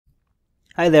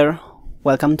Hi there,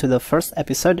 welcome to the first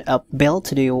episode of Build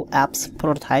To-Do Apps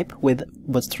Prototype with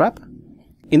Bootstrap.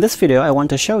 In this video, I want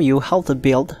to show you how to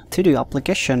build To-Do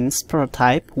Applications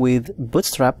prototype with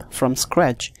Bootstrap from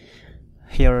scratch.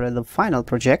 Here is the final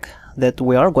project that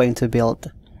we are going to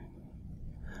build.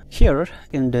 Here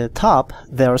in the top,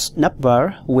 there's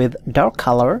navbar with dark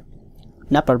color,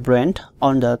 navbar brand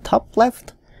on the top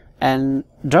left, and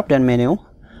drop-down menu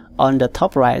on the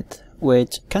top right,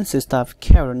 which consists of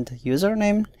current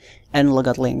username and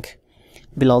logout link.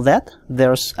 Below that,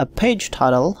 there's a page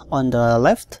title on the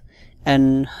left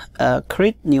and a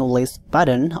Create New List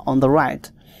button on the right.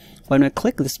 When we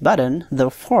click this button, the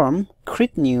form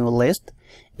Create New List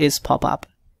is pop up.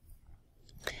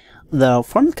 The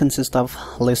form consists of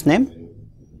list name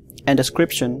and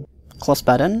description, close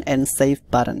button, and save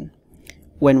button.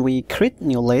 When we create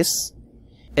new list,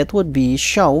 it would be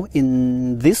shown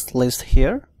in this list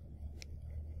here.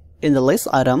 In the list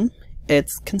item, it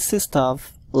consists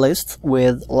of lists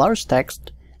with large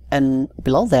text, and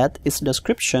below that is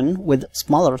description with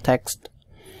smaller text.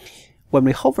 When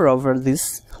we hover over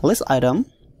this list item,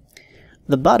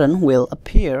 the button will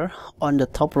appear on the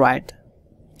top right.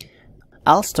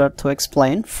 I'll start to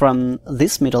explain from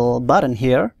this middle button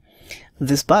here.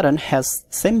 This button has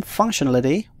same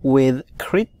functionality with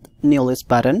Create New List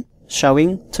button,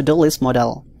 showing to-do list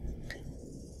modal.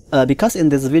 Because in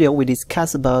this video we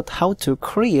discuss about how to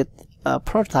create a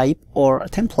prototype or a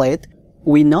template,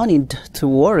 we no need to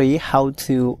worry how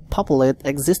to populate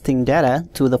existing data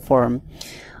to the form.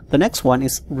 The next one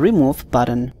is remove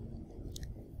button.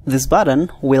 This button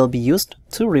will be used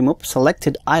to remove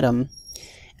selected item,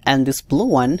 and this blue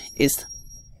one is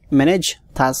manage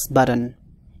task button.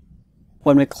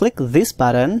 When we click this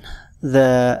button,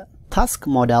 the task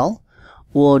modal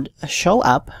would show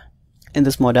up. In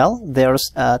this modal,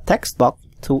 there's a text box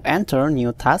to enter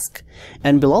new task,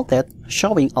 and below that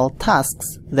showing all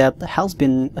tasks that has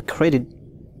been created.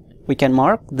 We can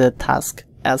mark the task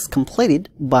as completed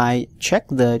by check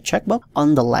the checkbox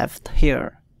on the left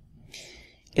here.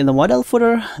 In the modal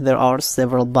footer, there are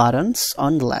several buttons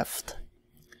on the left.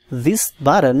 These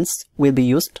buttons will be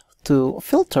used to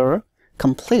filter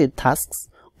completed tasks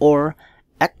or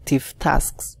active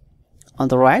tasks. On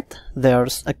the right,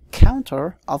 there's a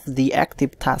counter of the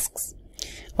active tasks.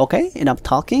 Okay, enough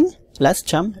talking, let's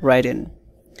jump right in.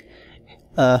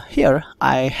 Here,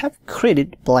 I have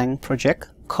created a blank project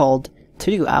called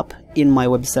To-Do App in my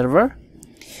web server.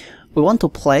 We want to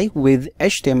play with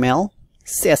HTML,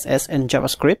 CSS, and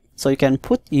JavaScript, so you can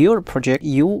put your project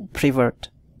you preferred.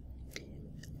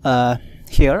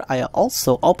 Here, I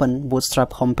also open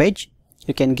Bootstrap homepage.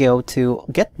 You can go to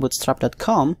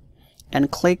getbootstrap.com and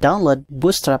click Download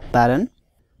Bootstrap button.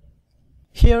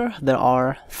 Here there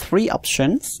are three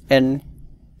options, and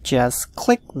just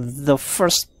click the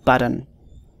first button.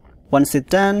 Once it's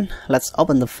done, let's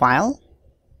open the file,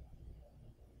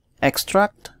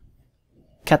 extract,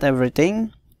 cut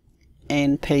everything,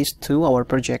 and paste to our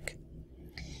project.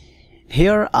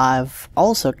 Here I've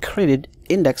also created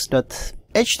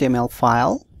index.html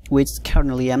file, which is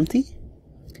currently empty.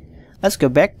 Let's go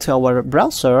back to our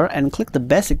browser and click the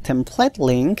basic template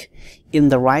link in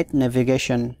the right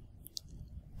navigation.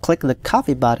 Click the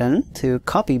copy button to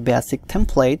copy basic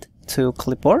template to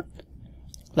clipboard.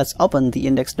 Let's open the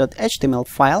index.html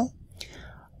file.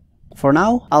 For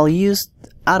now, I'll use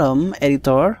Atom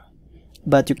editor,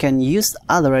 but you can use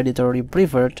other editor you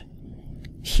preferred.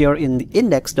 Here in the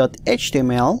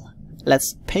index.html,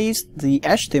 let's paste the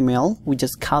HTML we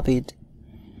just copied.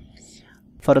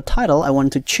 For the title, I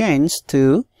want to change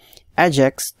to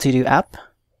Ajax To-Do App.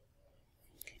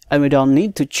 And we don't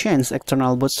need to change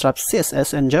external Bootstrap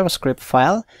CSS and JavaScript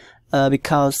file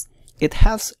because it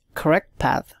has correct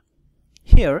path.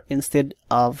 Here, instead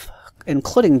of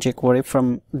including jQuery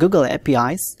from Google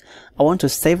APIs, I want to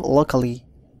save locally.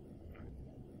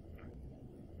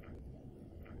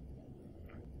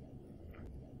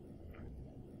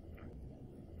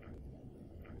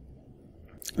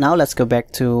 Now let's go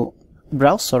back to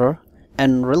browser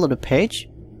and reload the page.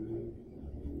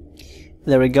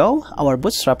 There we go, our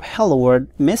Bootstrap Hello World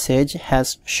message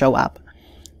has shown up.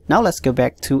 Now let's go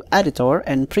back to editor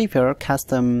and prepare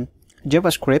custom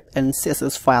JavaScript and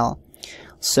CSS file.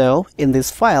 So in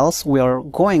these files we are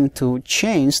going to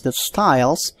change the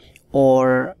styles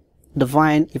or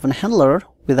define event handler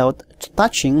without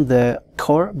touching the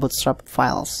core Bootstrap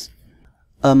files.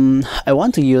 I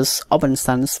want to use Open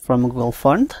Sans from Google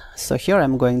Font, so here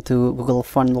I'm going to Google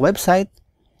Font website,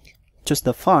 choose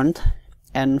the font,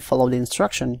 and follow the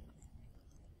instruction.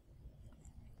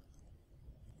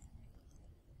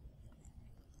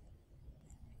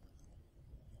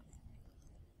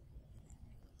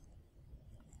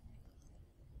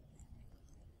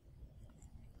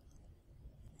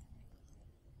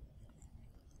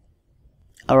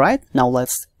 Alright, now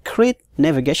let's create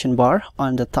navigation bar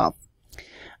on the top.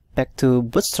 Back to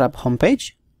Bootstrap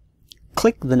homepage,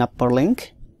 click the navbar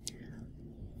link.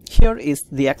 Here is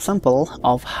the example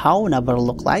of how navbar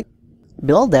look like.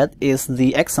 Below that is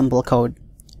the example code.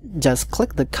 Just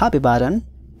click the copy button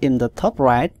in the top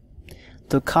right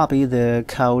to copy the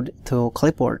code to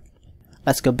clipboard.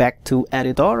 Let's go back to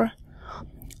editor.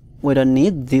 We don't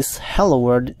need this hello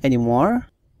world anymore.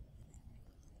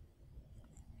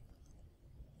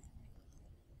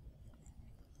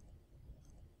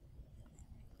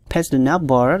 Paste the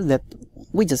navbar that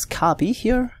we just copy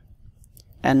here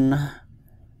and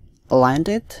align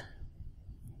it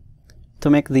to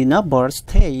make the navbar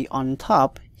stay on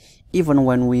top. Even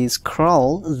when we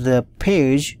scroll the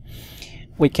page,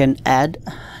 we can add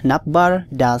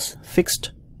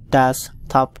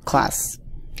navbar-fixed-top class.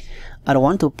 I don't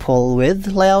want to pull with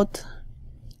layout,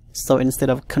 so instead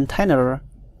of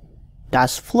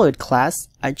container-fluid class,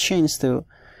 I change to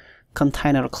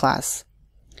container class.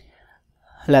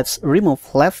 Let's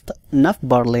remove left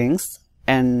navbar links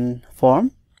and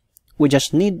form. We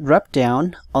just need drop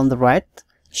down on the right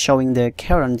showing the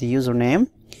current username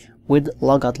with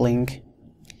logout link.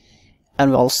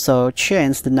 And we also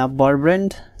change the navbar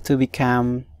brand to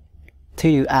become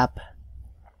To App.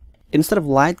 Instead of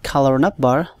light color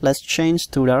navbar, let's change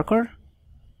to darker.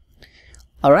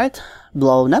 Alright,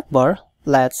 below navbar,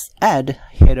 let's add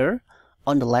header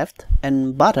on the left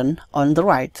and button on the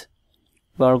right.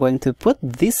 We are going to put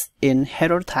this in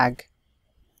header tag.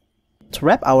 To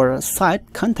wrap our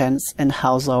site contents and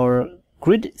house our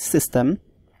grid system,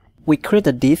 we create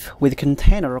a div with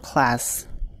container class.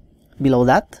 Below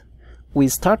that, we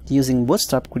start using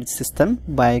Bootstrap grid system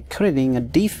by creating a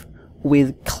div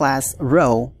with class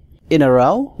row. In a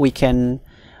row, we can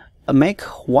make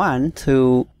 1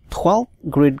 to 12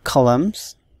 grid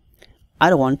columns. I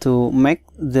don't want to make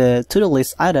the to-do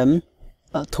list item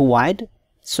too wide,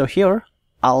 so here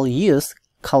I'll use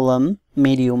column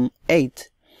medium 8.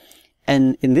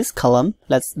 And in this column,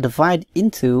 let's divide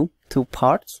into 2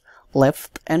 parts,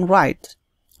 left and right.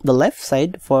 The left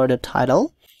side for the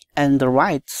title and the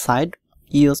right side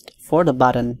used for the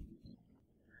button.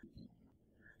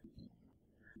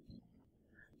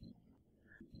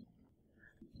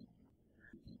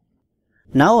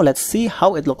 Now let's see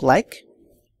how it looks like.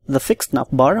 The fixed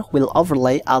navbar will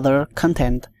overlay other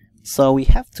content, so we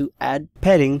have to add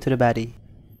padding to the body.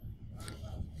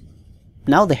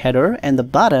 Now the header and the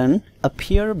button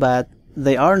appear, but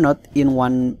they are not in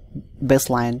one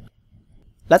baseline.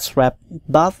 Let's wrap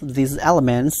both these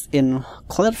elements in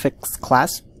clearFix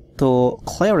class to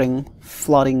clearing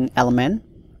floating element.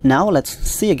 Now let's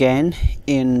see again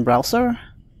in browser.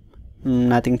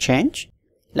 Nothing changed.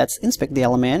 Let's inspect the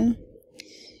element.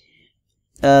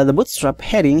 The Bootstrap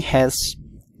heading has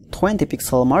 20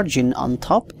 pixel margin on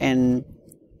top and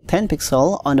 10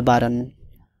 pixel on the bottom.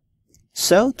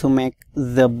 So to make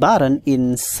the button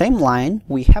in same line,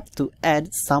 we have to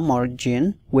add some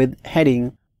margin with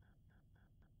heading.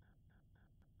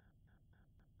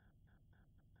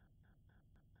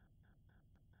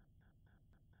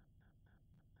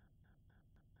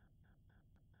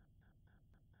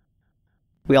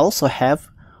 We also have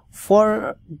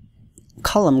 4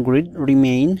 column grid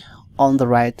remain on the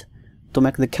right. To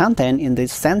make the content in the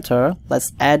center,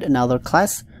 let's add another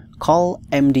class called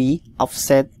MD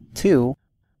offset 2.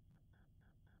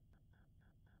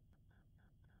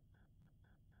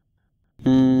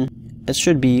 It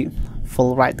should be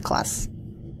full right class.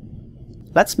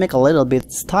 Let's make a little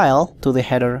bit style to the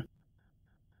header.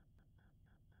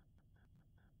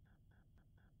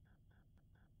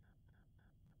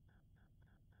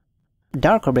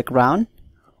 Darker background,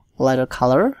 lighter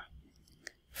color,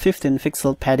 15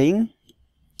 pixel padding,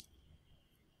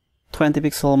 20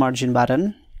 pixel margin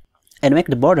button, and make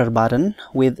the border button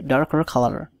with darker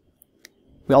color.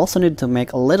 We also need to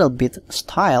make a little bit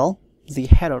style the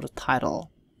header title.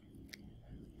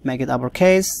 Make it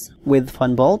uppercase with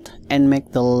font bold and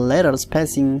make the letter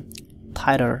spacing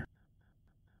tighter.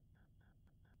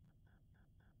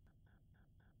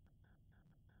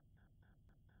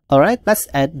 Alright, let's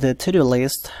add the to-do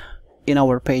list in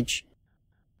our page.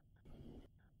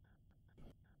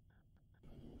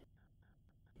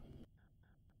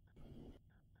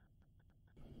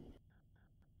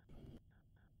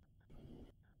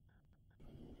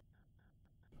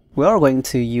 We are going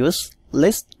to use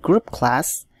list group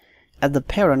class as the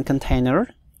parent container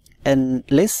and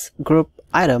list group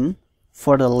item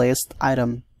for the list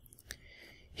item.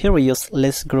 Here we use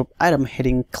list group item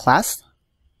heading class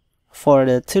for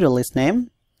the to-do list name.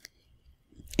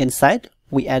 Inside,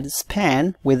 we add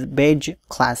span with badge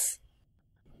class.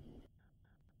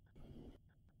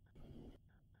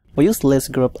 We use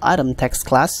list group item text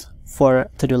class for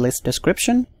to-do list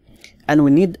description, and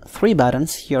we need 3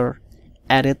 buttons here: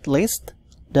 edit list,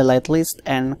 delete list,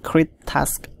 and create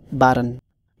task button.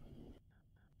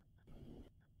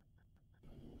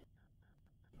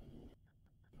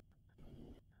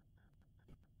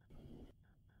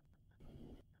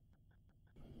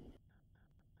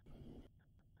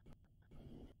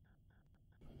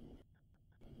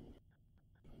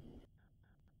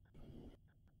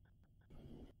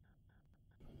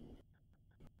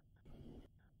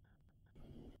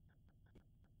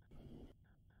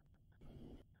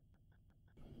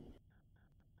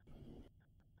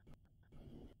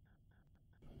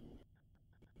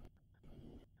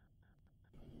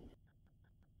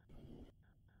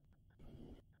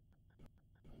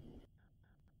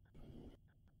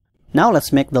 Now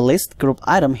let's make the list group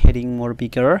item heading more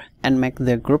bigger and make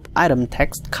the group item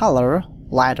text color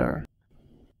lighter.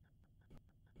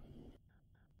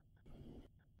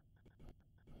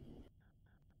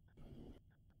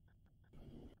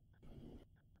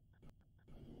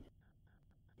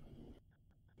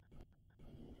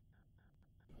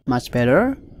 Much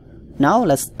better. Now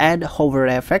let's add hover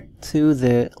effect to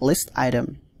the list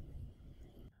item.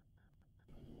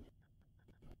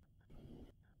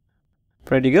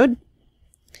 Pretty good.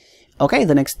 Okay,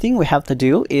 the next thing we have to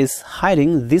do is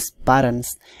hiding these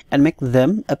buttons and make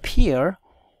them appear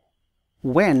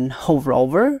when hover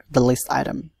over the list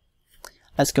item.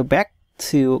 Let's go back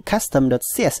to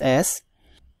custom.css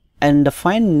and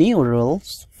define new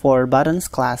rules for buttons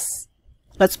class.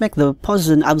 Let's make the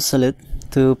position absolute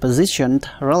to positioned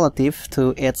relative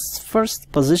to its first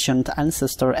positioned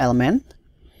ancestor element.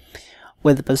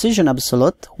 With the position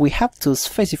absolute, we have to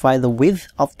specify the width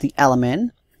of the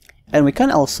element, and we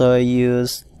can also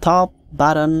use top,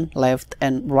 bottom, left,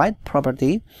 and right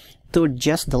property to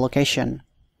adjust the location.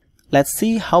 Let's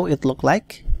see how it looks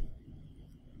like.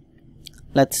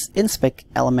 Let's inspect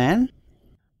element.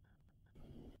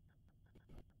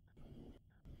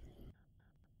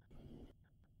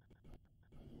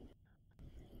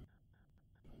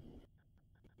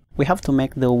 We have to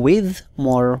make the width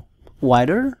more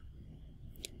wider.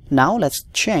 Now let's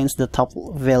change the top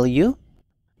value.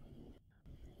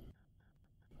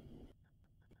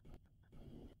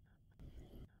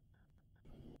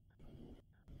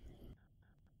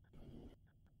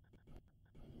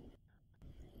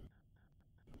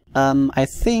 I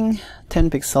think 10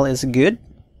 pixel is good,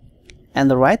 and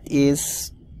the right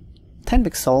is 10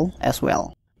 pixel as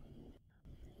well.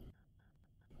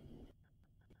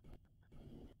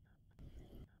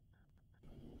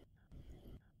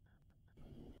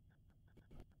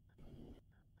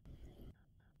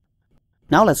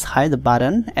 Now let's hide the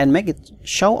button and make it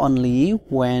show only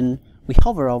when we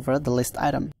hover over the list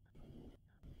item.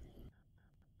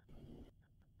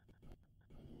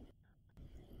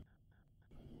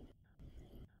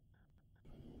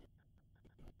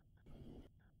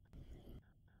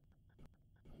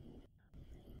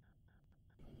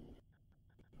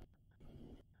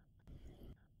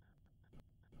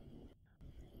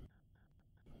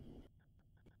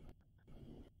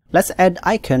 Let's add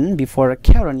icon before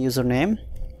current username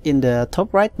in the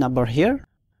top right number here.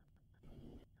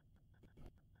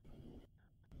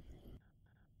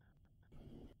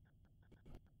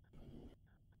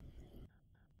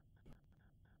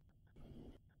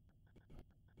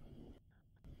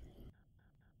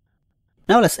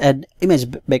 Now let's add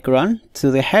image background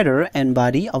to the header and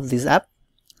body of this app.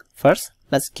 First,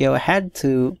 let's go ahead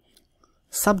to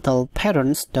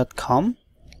subtlepatterns.com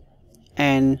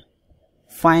and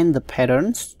find the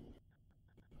patterns.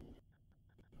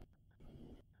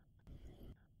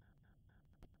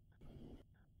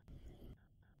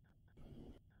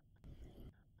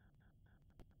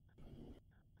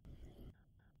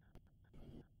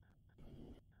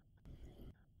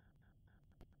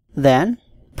 Then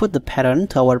put the pattern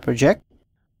to our project.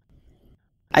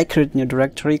 I create new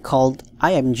directory called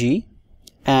img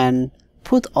and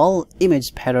put all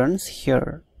image patterns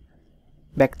here.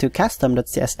 Back to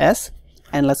custom.css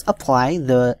and let's apply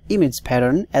the image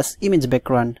pattern as image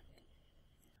background.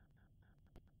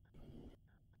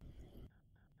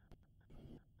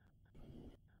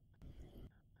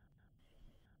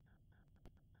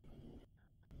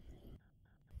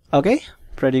 Okay,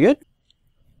 pretty good.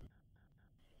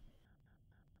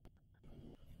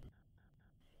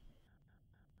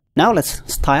 Now let's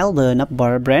style the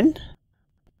navbar brand.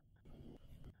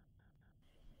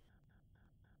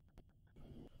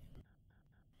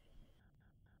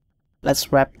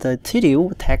 Let's wrap the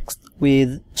to-do text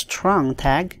with strong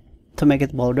tag to make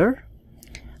it bolder.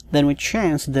 Then we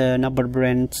change the navbar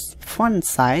brand's font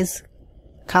size,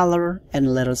 color,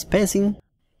 and letter spacing.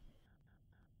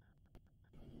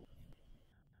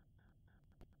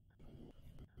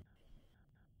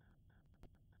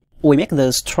 We make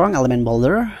the strong element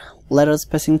bolder, letter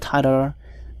spacing tighter,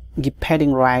 give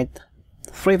padding right,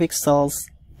 3 pixels,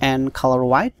 and color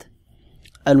white.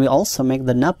 And we also make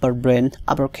the number brand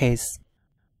uppercase.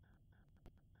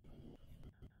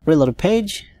 Reload the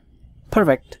page.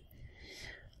 Perfect.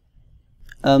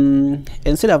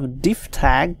 Instead of div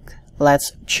tag,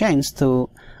 let's change to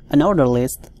an order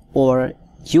list or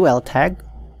UL tag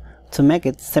to make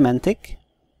it semantic.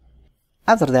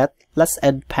 After that, let's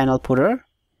add panel footer.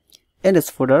 In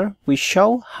this footer, we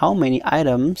show how many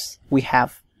items we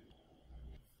have.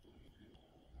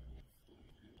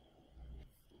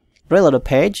 Reload the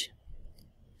page.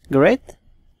 Great.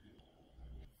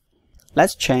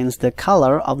 Let's change the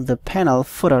color of the panel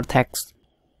footer text.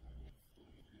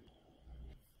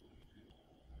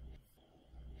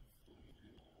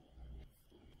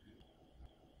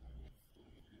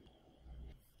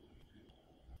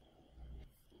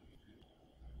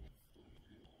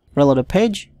 Reload the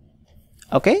page.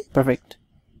 Okay, perfect.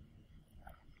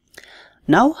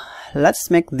 Now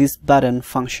let's make this button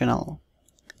functional.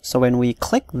 So when we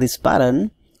click this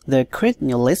button, the Create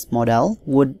New List modal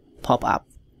would pop up.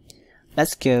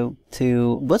 Let's go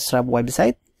to Bootstrap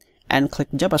website and click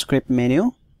JavaScript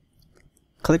menu.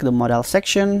 Click the modal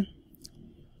section.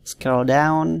 Scroll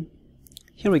down.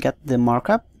 Here we got the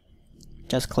markup.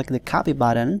 Just click the copy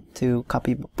button to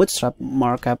copy Bootstrap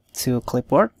markup to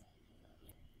clipboard.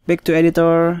 Back to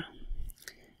editor,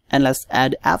 and let's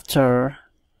add after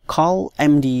call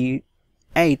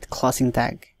MD8 closing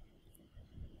tag.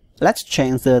 Let's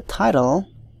change the title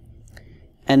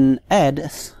and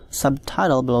add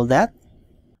subtitle below that.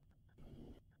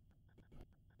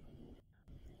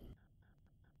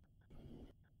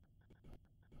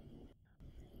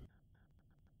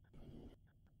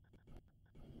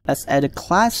 Let's add a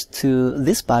class to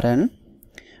this button.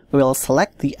 We will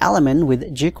select the element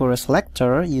with jQuery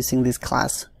selector using this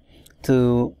class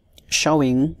to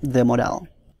showing the modal.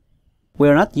 We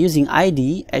are not using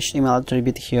ID HTML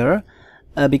attribute here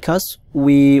because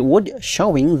we would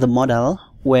showing the modal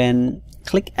when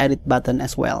click edit button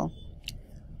as well.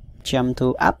 Jump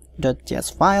to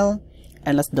app.js file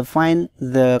and let's define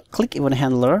the click event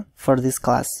handler for this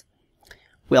class.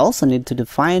 We also need to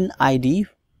define ID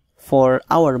for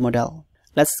our modal.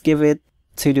 Let's give it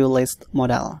to-do list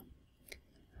modal.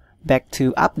 Back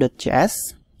to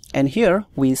app.js, and here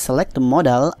we select the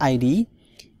modal ID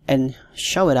and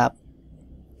show it up.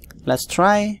 Let's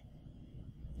try.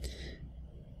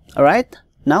 Alright,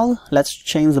 now let's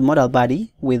change the modal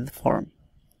body with form.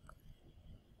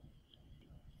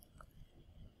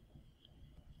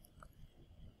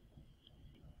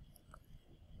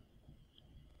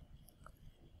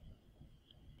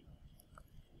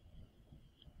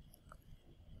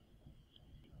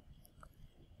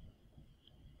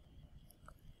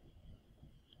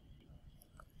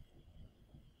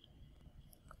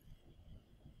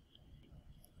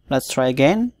 Let's try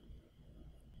again.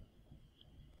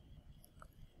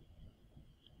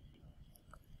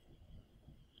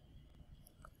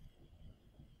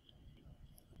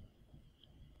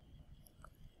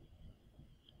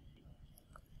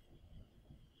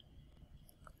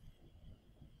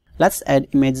 Let's add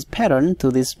image pattern to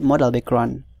this modal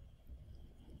background.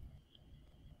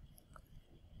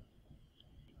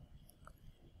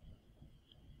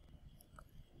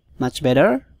 Much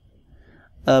better.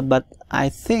 But I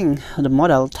think the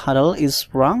modal title is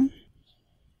wrong.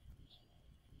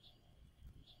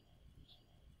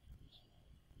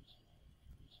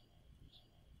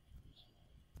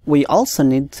 We also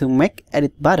need to make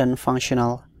edit button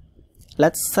functional.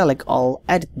 Let's select all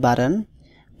edit button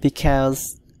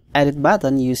because edit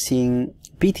button using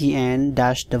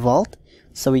btn-default,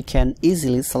 so we can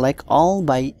easily select all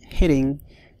by hitting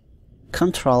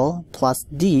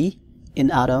Ctrl+D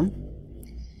in Atom.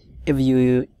 If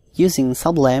you using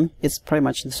Sublime, it's pretty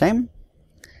much the same.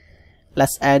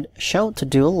 Let's add show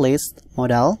to-do list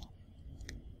modal.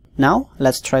 Now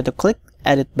let's try to click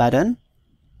edit button.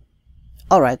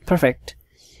 Alright, perfect.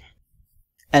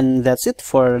 And that's it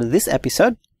for this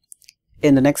episode.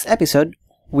 In the next episode,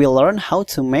 we'll learn how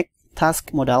to make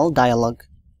task modal dialog.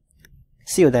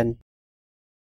 See you then.